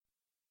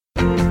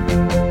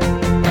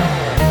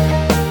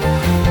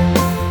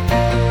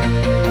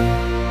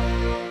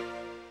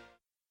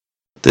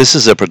This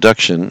is a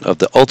production of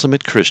the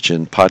Ultimate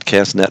Christian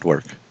Podcast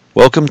Network.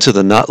 Welcome to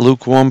the Not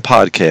Lukewarm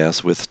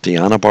Podcast with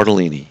Deanna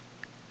Bartolini,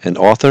 an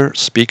author,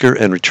 speaker,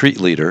 and retreat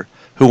leader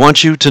who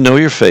wants you to know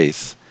your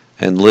faith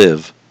and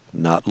live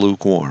not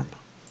lukewarm.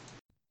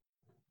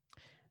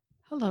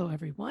 Hello,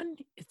 everyone.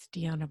 It's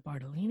Deanna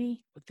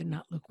Bartolini with the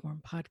Not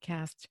Lukewarm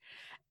Podcast,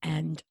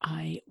 and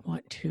I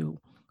want to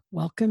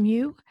welcome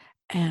you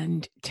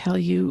and tell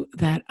you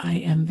that I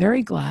am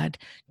very glad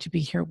to be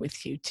here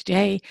with you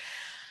today.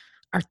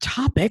 Our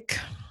topic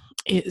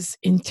is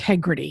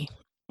integrity.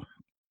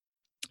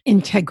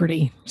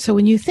 Integrity. So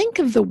when you think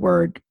of the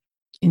word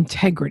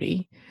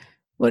integrity,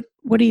 what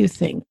do you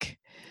think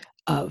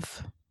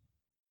of?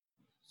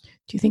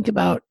 Do you think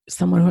about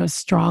someone who has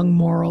strong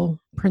moral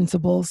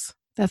principles?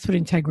 That's what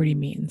integrity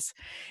means.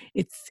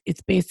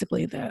 It's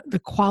basically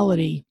the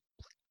quality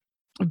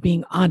of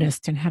being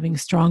honest and having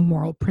strong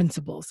moral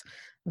principles,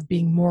 of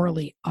being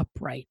morally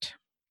upright.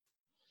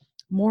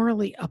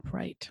 Morally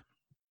upright.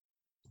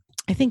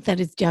 I think that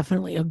is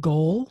definitely a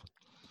goal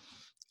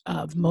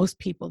of most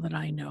people that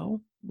I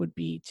know, would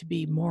be to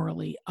be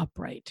morally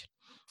upright.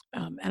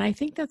 And I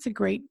think that's a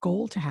great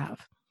goal to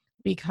have,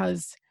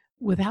 because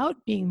without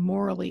being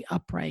morally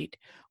upright,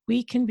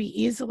 we can be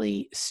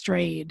easily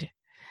strayed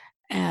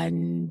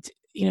and,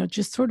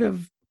 just sort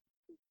of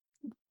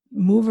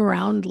move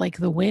around like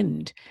the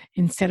wind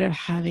instead of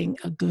having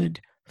a good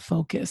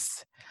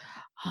focus.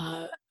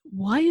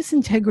 Why is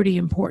integrity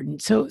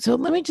important? So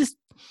let me just,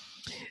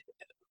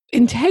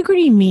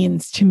 integrity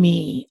means to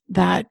me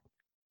that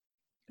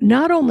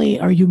not only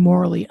are you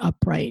morally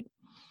upright,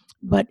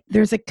 but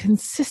there's a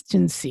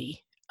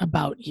consistency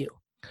about you.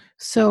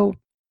 So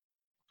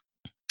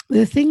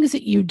the things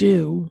that you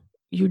do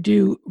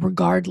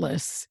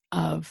regardless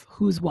of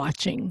who's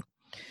watching.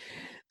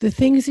 The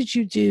things that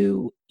you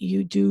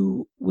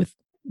do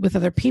with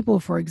other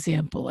people, for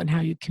example, and how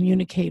you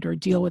communicate or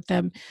deal with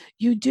them.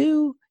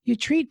 You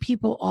treat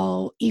people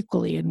all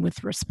equally and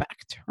with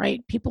respect,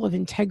 right? People of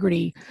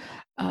integrity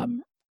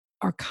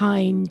are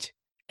kind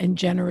and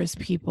generous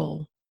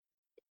people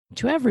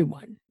to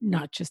everyone,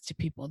 not just to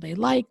people they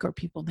like or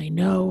people they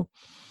know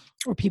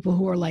or people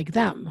who are like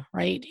them,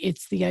 right?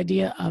 It's the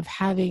idea of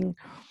having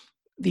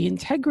the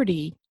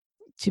integrity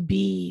to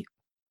be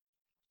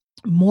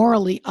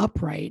morally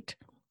upright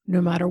no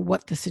matter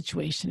what the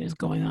situation is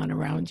going on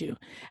around you.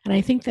 And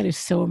I think that is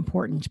so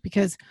important,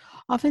 because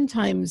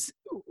oftentimes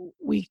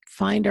we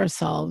find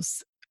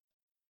ourselves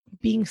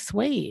being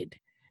swayed,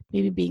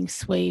 maybe being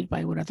swayed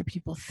by what other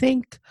people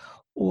think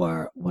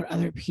or what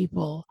other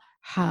people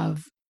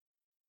have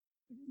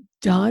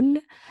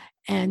done.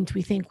 And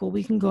we think, well,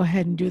 we can go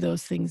ahead and do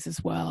those things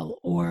as well.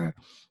 Or,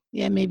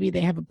 yeah, maybe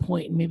they have a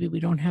point and maybe we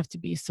don't have to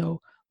be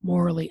so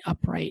morally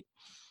upright.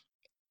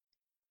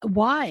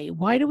 Why?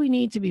 Why do we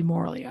need to be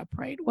morally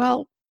upright?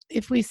 Well,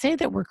 if we say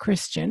that we're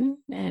Christian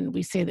and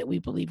we say that we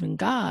believe in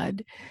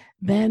God,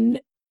 then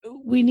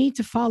we need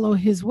to follow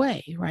his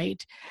way,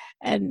 right?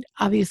 And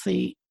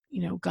obviously,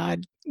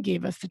 God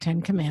gave us the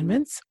 10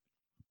 Commandments.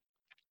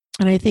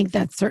 And I think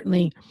that's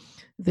certainly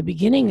the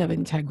beginning of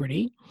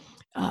integrity.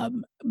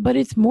 But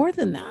it's more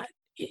than that.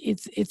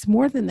 It's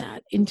more than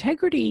that.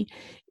 Integrity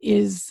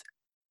is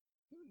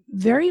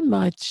very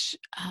much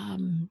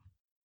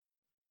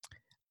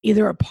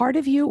either a part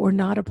of you or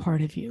not a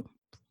part of you.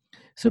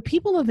 So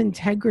people of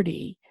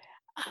integrity,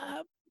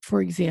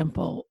 for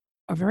example,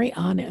 are very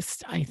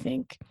honest, I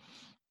think.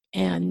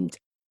 And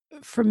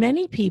for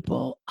many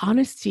people,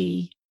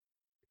 honesty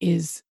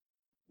is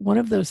one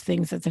of those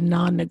things that's a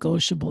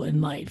non-negotiable in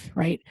life,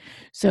 right?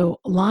 So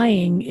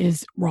lying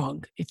is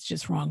wrong. It's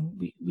just wrong.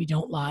 We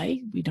don't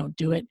lie. We don't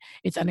do it.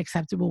 It's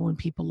unacceptable when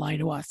people lie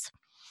to us.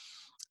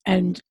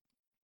 And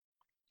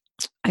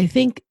I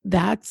think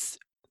that's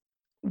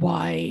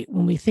why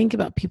when we think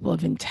about people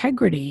of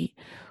integrity,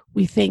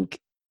 we think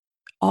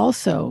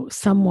also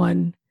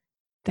someone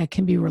that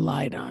can be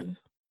relied on,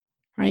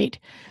 right?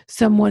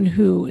 Someone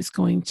who is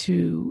going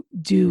to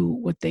do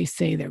what they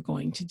say they're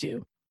going to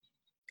do,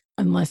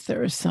 unless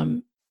there is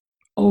some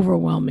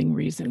overwhelming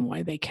reason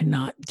why they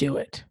cannot do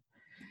it.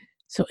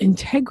 So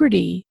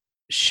integrity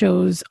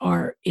shows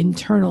our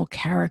internal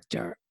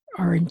character,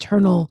 our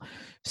internal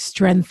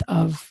strength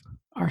of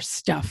our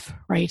stuff,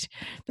 right?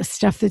 The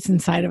stuff that's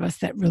inside of us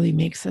that really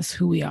makes us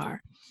who we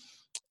are.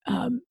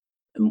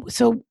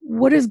 So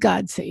what does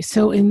God say?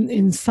 So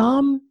in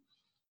Psalm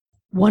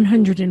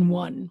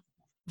 101,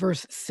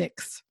 verse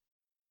 6,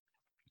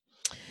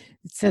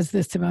 it says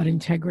this about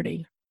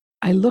integrity.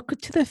 I look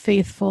to the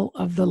faithful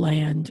of the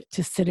land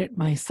to sit at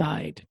my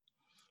side.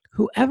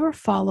 Whoever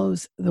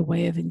follows the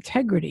way of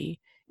integrity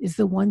is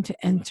the one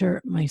to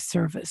enter my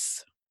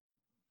service.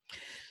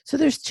 So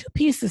there's two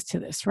pieces to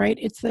this, right?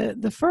 It's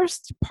the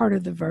first part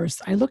of the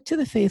verse. I look to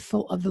the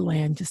faithful of the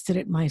land to sit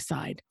at my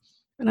side.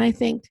 And I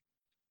think,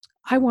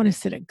 I want to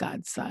sit at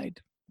God's side.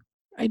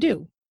 I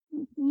do.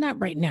 Not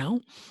right now.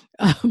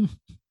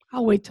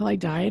 I'll wait till I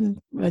die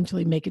and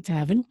eventually make it to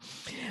heaven.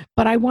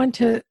 But I want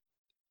to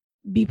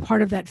be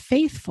part of that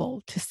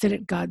faithful to sit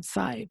at God's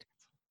side.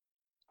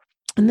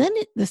 And then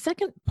the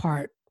second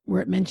part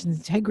where it mentions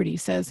integrity,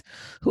 says,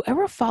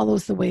 "Whoever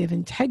follows the way of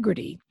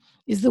integrity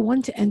is the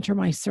one to enter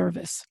my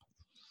service."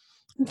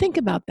 And think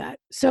about that.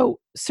 So,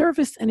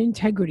 service and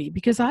integrity,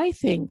 because I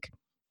think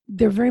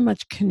they're very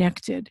much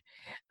connected.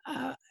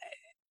 Uh,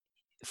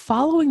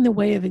 Following the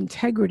way of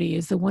integrity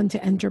is the one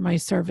to enter my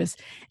service.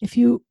 If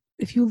you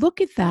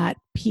look at that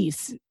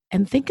piece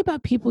and think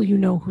about people you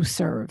know who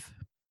serve,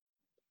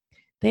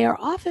 they are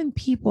often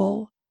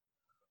people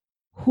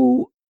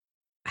who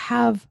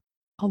have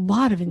a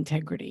lot of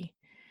integrity.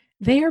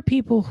 They are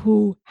people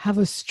who have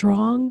a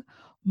strong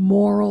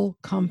moral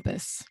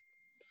compass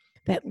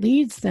that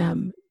leads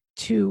them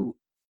to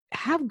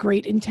have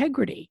great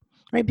integrity,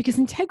 right? Because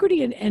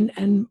integrity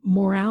and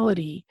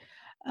morality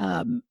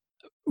um,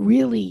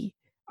 really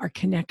are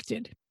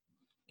connected.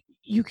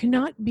 You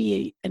cannot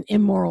be an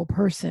immoral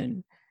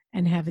person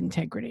and have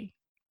integrity.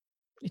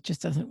 It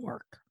just doesn't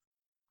work,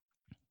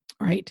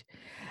 right?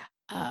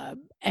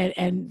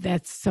 And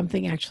that's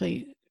something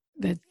actually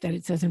that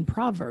it says in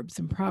Proverbs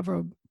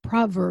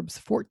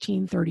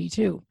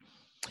 14:32.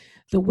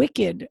 The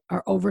wicked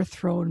are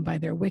overthrown by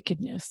their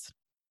wickedness,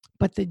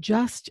 but the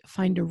just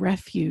find a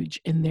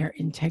refuge in their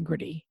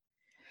integrity.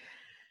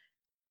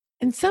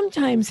 And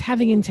sometimes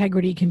having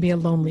integrity can be a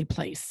lonely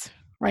place,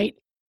 right?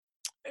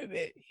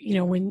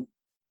 When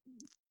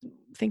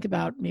think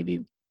about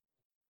maybe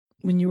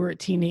when you were a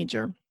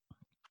teenager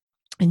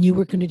and you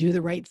were going to do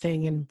the right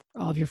thing and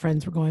all of your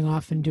friends were going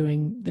off and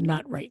doing the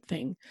not right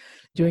thing,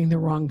 doing the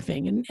wrong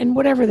thing, and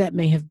whatever that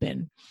may have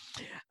been.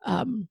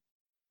 And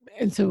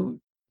so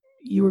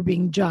you were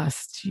being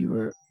just, you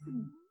were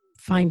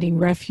finding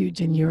refuge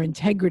in your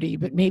integrity,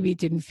 but maybe it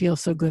didn't feel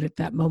so good at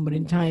that moment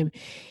in time,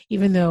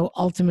 even though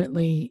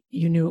ultimately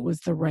you knew it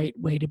was the right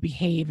way to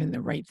behave and the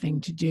right thing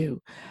to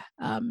do.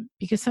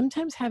 Because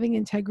sometimes having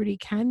integrity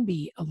can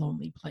be a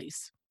lonely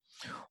place,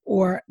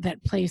 or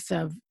that place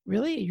of,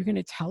 really, you're going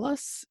to tell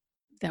us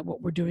that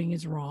what we're doing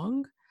is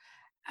wrong?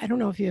 I don't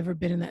know if you've ever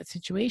been in that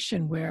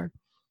situation where,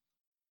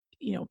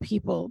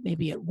 people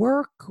maybe at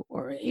work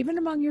or even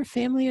among your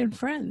family and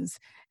friends,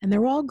 and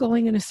they're all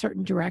going in a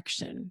certain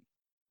direction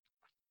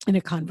in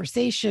a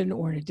conversation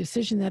or in a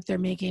decision that they're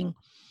making.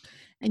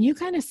 And you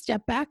kind of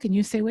step back and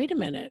you say, wait a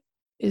minute,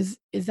 is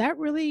that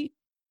really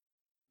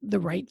the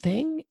right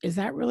thing? Is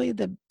that really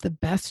the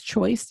best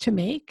choice to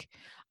make?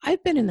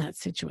 I've been in that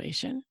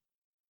situation.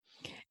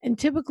 And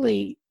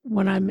typically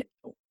when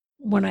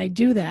I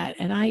do that,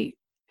 and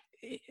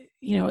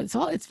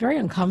it's very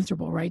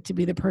uncomfortable, right? To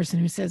be the person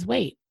who says,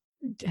 wait,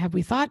 have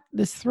we thought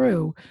this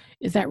through?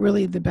 Is that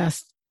really the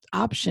best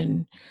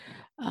option?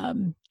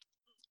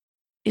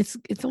 It's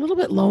a little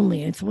bit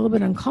lonely. It's a little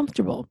bit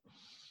uncomfortable.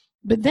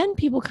 But then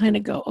people kind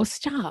of go, oh,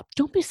 stop.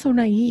 Don't be so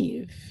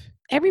naive.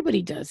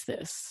 Everybody does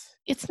this.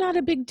 It's not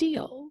a big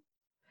deal.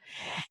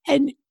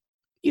 And,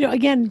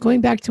 again, going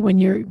back to when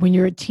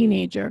you're a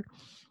teenager,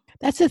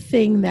 that's a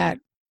thing that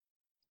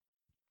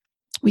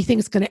we think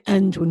is going to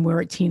end when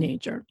we're a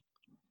teenager.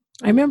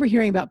 I remember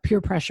hearing about peer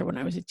pressure when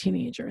I was a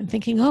teenager and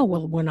thinking, oh,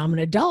 well, when I'm an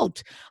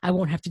adult, I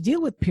won't have to deal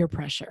with peer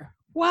pressure.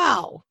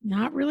 Wow,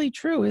 not really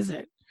true, is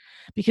it?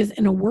 Because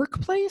in a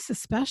workplace,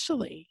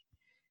 especially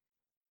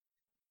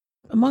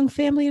among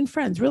family and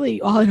friends, really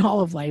in all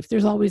of life,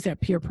 there's always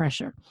that peer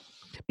pressure.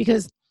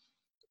 Because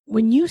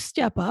when you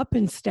step up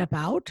and step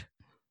out,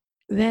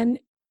 then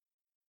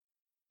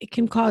it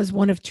can cause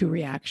one of two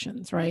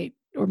reactions, right?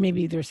 Or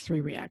maybe there's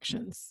three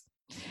reactions.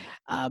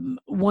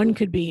 One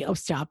could be, oh,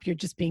 stop, you're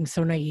just being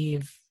so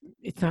naive.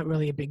 It's not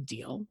really a big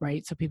deal,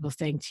 right? So people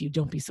saying to you,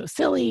 don't be so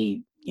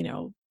silly,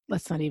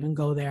 let's not even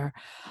go there.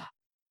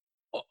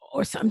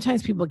 Or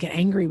sometimes people get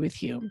angry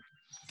with you.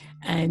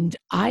 And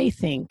I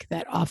think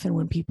that often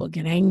when people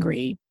get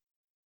angry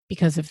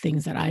because of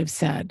things that I've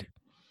said,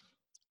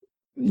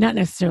 not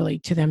necessarily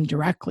to them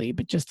directly,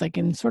 but just like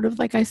in sort of,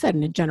 like I said,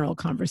 in a general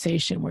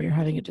conversation where you're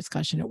having a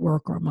discussion at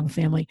work or among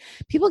family,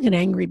 people get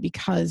angry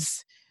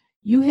because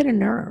you hit a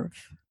nerve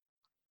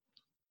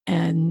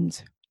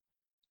and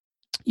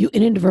you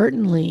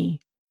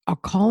inadvertently are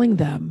calling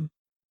them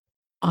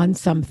on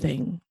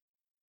something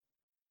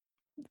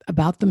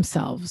about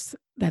themselves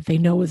that they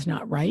know is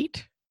not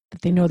right,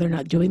 that they know they're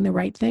not doing the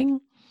right thing,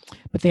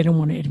 but they don't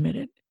want to admit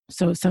it.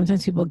 So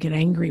sometimes people get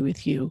angry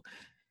with you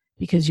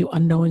because you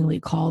unknowingly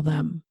call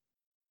them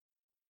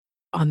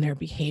on their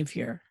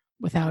behavior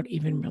without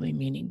even really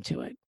meaning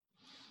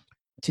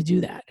to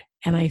do that.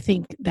 And I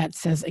think that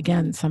says,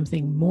 again,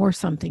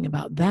 something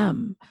about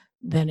them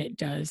than it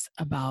does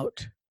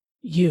about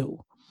you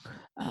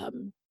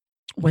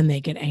when they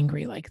get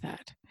angry like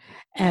that.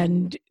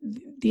 And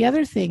the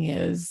other thing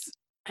is,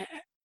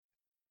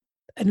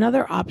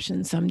 another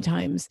option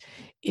sometimes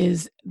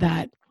is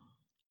that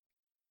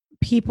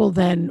people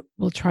then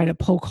will try to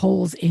poke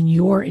holes in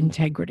your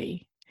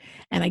integrity.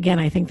 And again,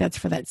 I think that's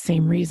for that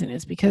same reason,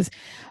 is because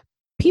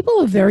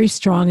people of very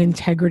strong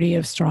integrity,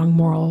 of strong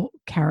moral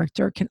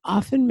character, can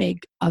often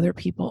make other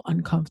people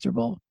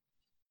uncomfortable.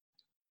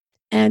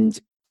 And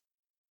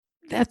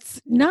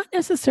that's not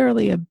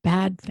necessarily a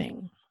bad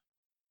thing.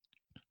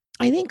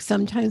 I think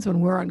sometimes when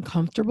we're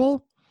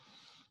uncomfortable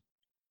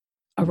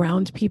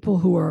around people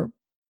who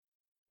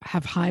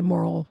have high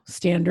moral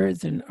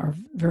standards and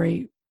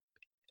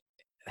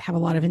have a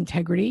lot of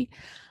integrity,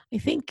 I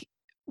think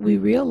we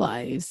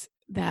realize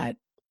that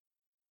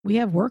we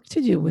have work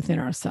to do within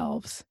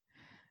ourselves.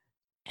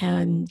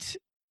 And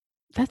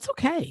that's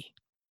okay.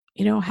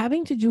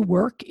 Having to do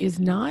work is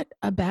not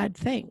a bad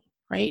thing,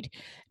 right?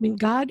 I mean,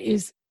 God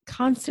is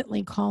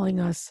constantly calling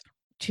us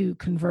to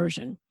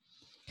conversion.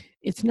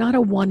 It's not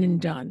a one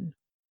and done.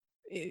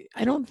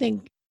 I don't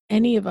think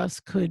any of us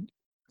could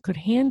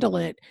handle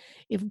it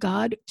if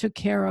God took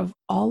care of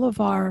all of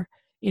our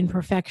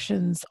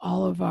imperfections,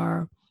 all of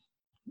our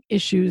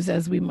issues,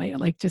 as we might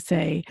like to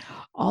say,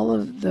 all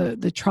of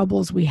the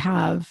troubles we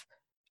have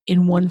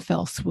in one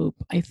fell swoop.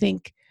 I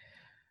think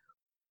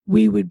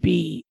we would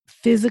be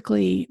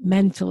physically,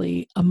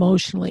 mentally,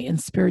 emotionally,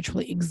 and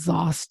spiritually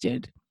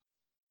exhausted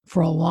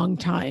for a long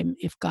time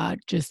if God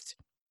just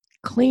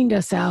cleaned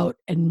us out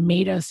and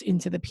made us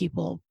into the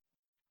people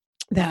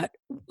that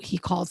he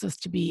calls us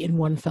to be in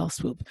one fell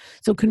swoop.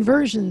 So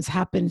conversions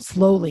happen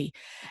slowly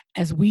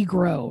as we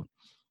grow.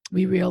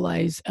 We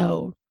realize,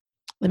 oh,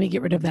 let me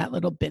get rid of that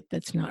little bit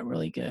that's not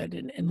really good.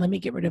 And let me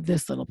get rid of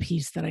this little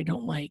piece that I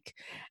don't like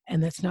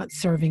and that's not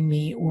serving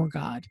me or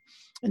God.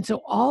 And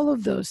so all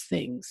of those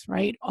things,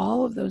 right?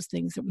 All of those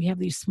things that we have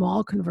these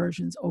small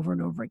conversions over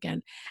and over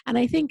again. And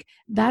I think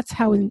that's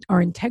how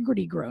our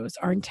integrity grows.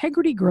 Our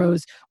integrity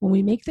grows when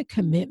we make the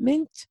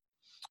commitment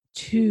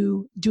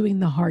to doing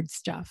the hard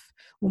stuff,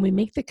 when we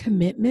make the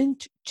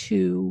commitment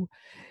to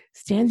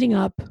standing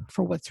up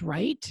for what's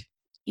right,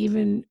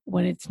 even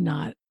when it's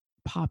not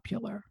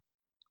popular.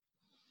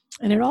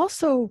 And it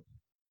also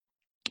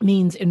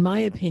means, in my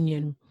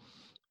opinion,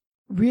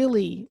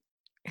 really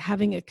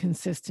having a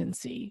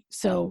consistency.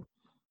 So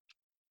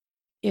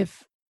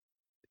if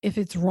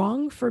it's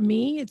wrong for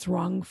me, it's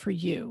wrong for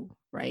you,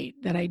 right?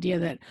 That idea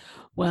that,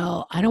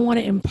 well, I don't want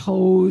to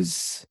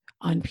impose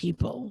on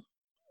people.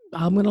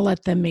 I'm going to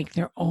let them make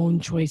their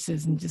own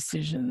choices and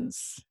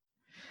decisions.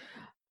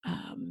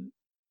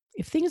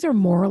 If things are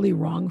morally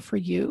wrong for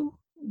you,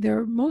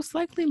 they're most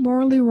likely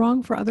morally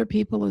wrong for other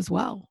people as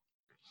well.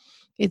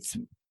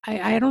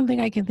 I don't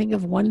think I can think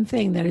of one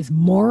thing that is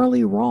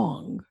morally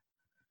wrong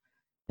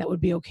that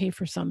would be okay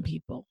for some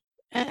people.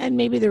 And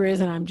maybe there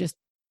is, and I'm just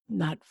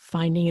not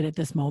finding it at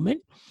this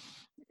moment.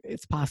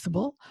 It's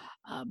possible,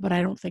 but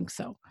I don't think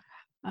so.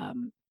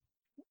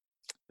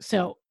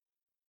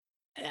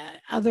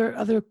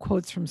 Other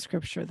quotes from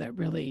scripture that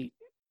really,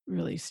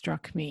 really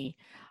struck me.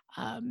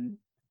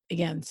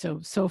 Again,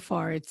 so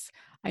far it's,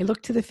 I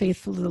look to the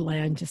faithful of the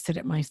land to sit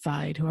at my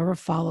side. Whoever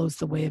follows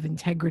the way of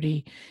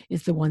integrity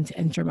is the one to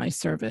enter my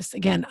service.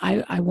 Again,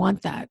 I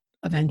want that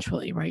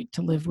eventually, right?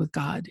 To live with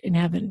God in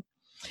heaven.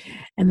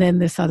 And then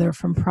this other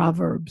from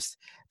Proverbs,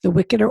 the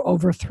wicked are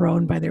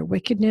overthrown by their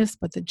wickedness,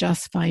 but the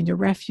just find a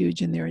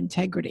refuge in their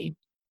integrity.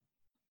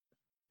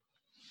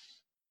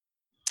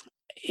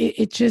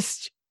 It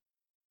just,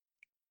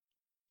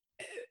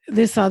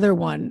 this other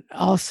one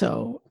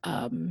also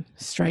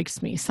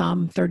strikes me.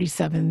 Psalm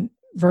 37,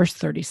 verse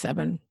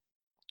 37.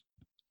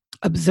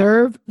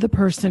 Observe the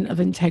person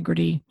of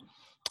integrity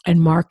and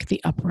mark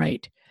the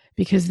upright,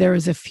 because there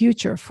is a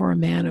future for a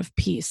man of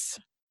peace.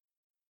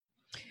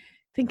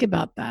 Think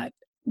about that.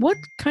 What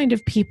kind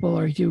of people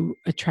are you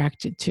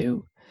attracted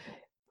to?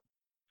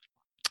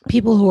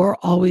 People who are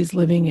always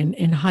living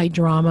in high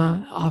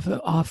drama,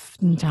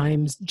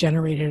 oftentimes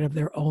generated of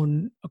their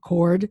own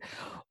accord,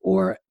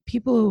 or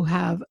people who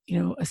have,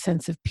 a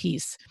sense of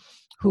peace,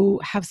 who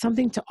have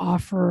something to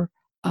offer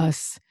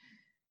us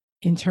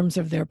in terms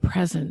of their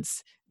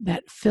presence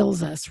that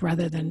fills us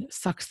rather than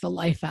sucks the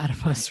life out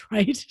of us,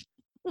 right?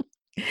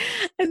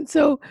 And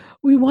so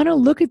we want to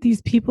look at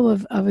these people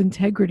of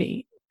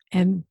integrity,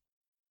 and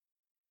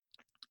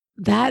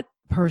that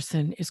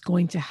person is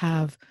going to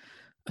have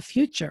a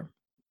future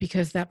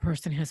because that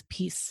person has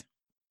peace.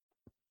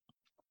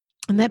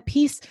 And that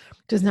peace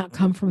does not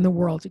come from the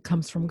world, it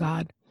comes from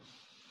God.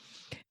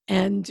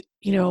 And,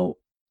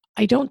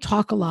 I don't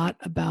talk a lot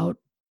about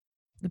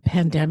the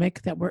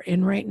pandemic that we're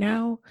in right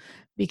now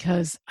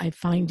because I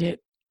find it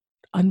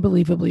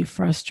unbelievably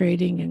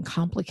frustrating and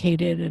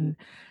complicated, and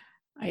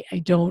I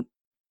don't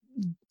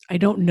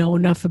know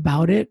enough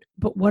about it.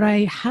 But what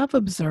I have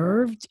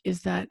observed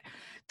is that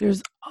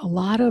there's a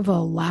lot of a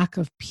lack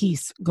of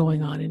peace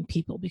going on in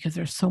people because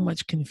there's so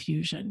much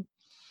confusion.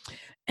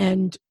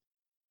 And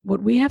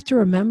what we have to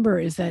remember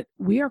is that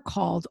we are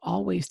called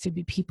always to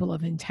be people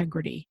of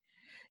integrity,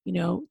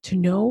 to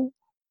know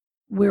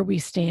where we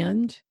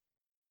stand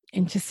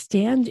and to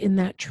stand in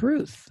that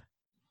truth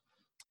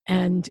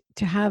and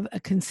to have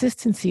a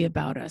consistency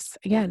about us.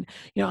 Again,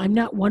 I'm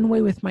not one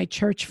way with my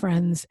church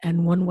friends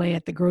and one way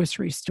at the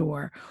grocery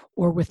store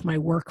or with my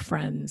work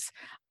friends.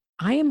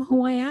 I am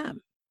who I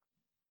am.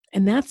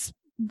 And that's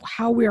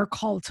how we are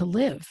called to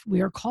live. We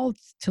are called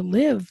to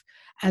live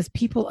as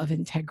people of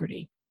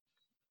integrity,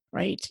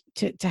 right?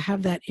 To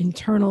have that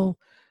internal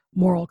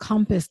moral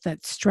compass,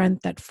 that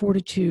strength, that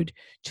fortitude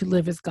to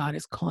live as God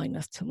is calling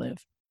us to live.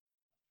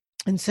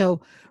 And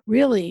so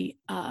really,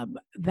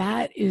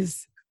 that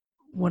is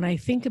when I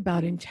think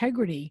about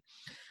integrity,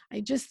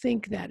 I just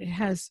think that it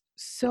has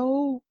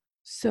so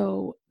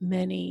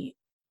many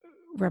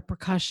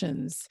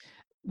repercussions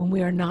when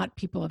we are not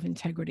people of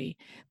integrity,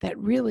 that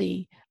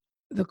really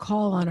the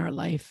call on our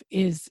life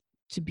is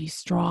to be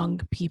strong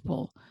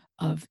people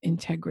of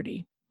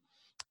integrity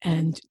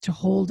and to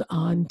hold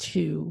on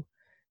to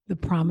the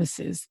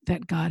promises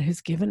that God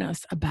has given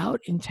us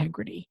about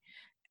integrity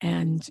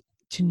and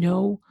to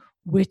know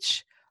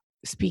which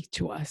speak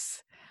to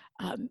us.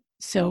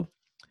 So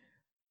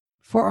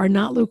for our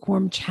Not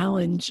Lukewarm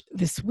challenge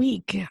this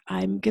week,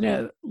 I'm going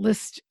to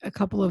list a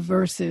couple of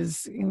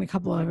verses, and a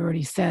couple I've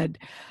already said,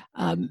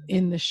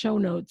 in the show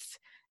notes.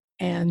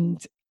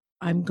 And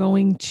I'm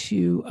going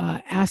to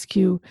ask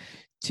you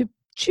to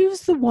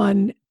choose the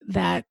one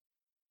that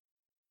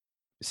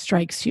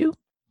strikes you,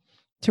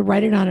 to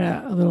write it on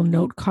a little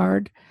note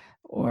card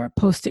or a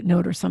Post-it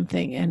note or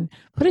something, and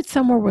put it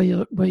somewhere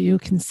where you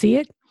can see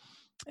it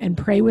and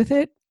pray with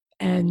it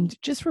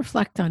and just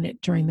reflect on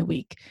it during the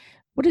week.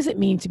 What does it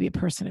mean to be a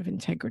person of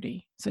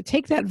integrity? So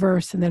take that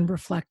verse and then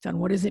reflect on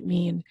what does it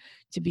mean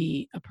to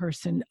be a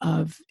person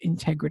of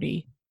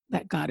integrity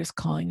that God is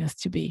calling us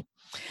to be.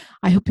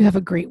 I hope you have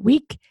a great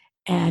week,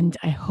 and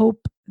I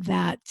hope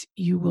that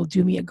you will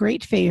do me a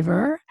great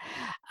favor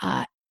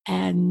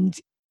and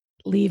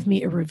leave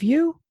me a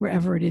review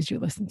wherever it is you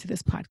listen to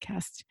this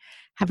podcast.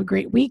 Have a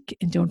great week,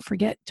 and don't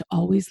forget to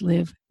always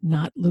live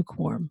not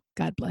lukewarm.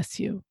 God bless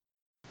you.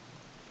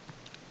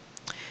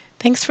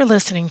 Thanks for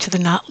listening to the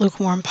Not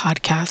Lukewarm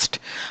podcast,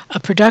 a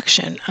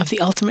production of the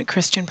Ultimate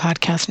Christian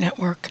Podcast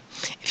Network.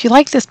 If you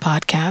like this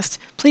podcast,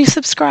 please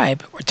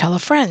subscribe or tell a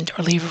friend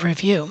or leave a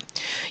review.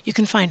 You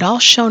can find all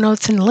show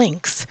notes and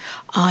links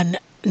on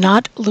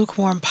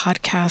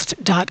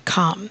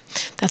notlukewarmpodcast.com.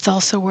 That's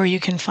also where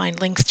you can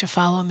find links to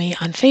follow me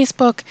on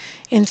Facebook,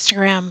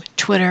 Instagram,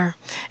 Twitter,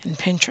 and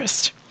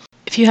Pinterest.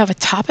 If you have a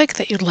topic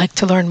that you'd like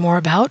to learn more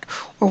about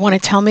or want to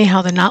tell me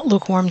how the Not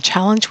Lukewarm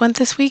Challenge went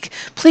this week,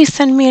 please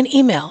send me an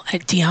email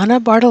at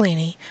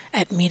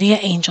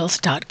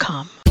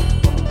dianabartolini@mediaangels.com.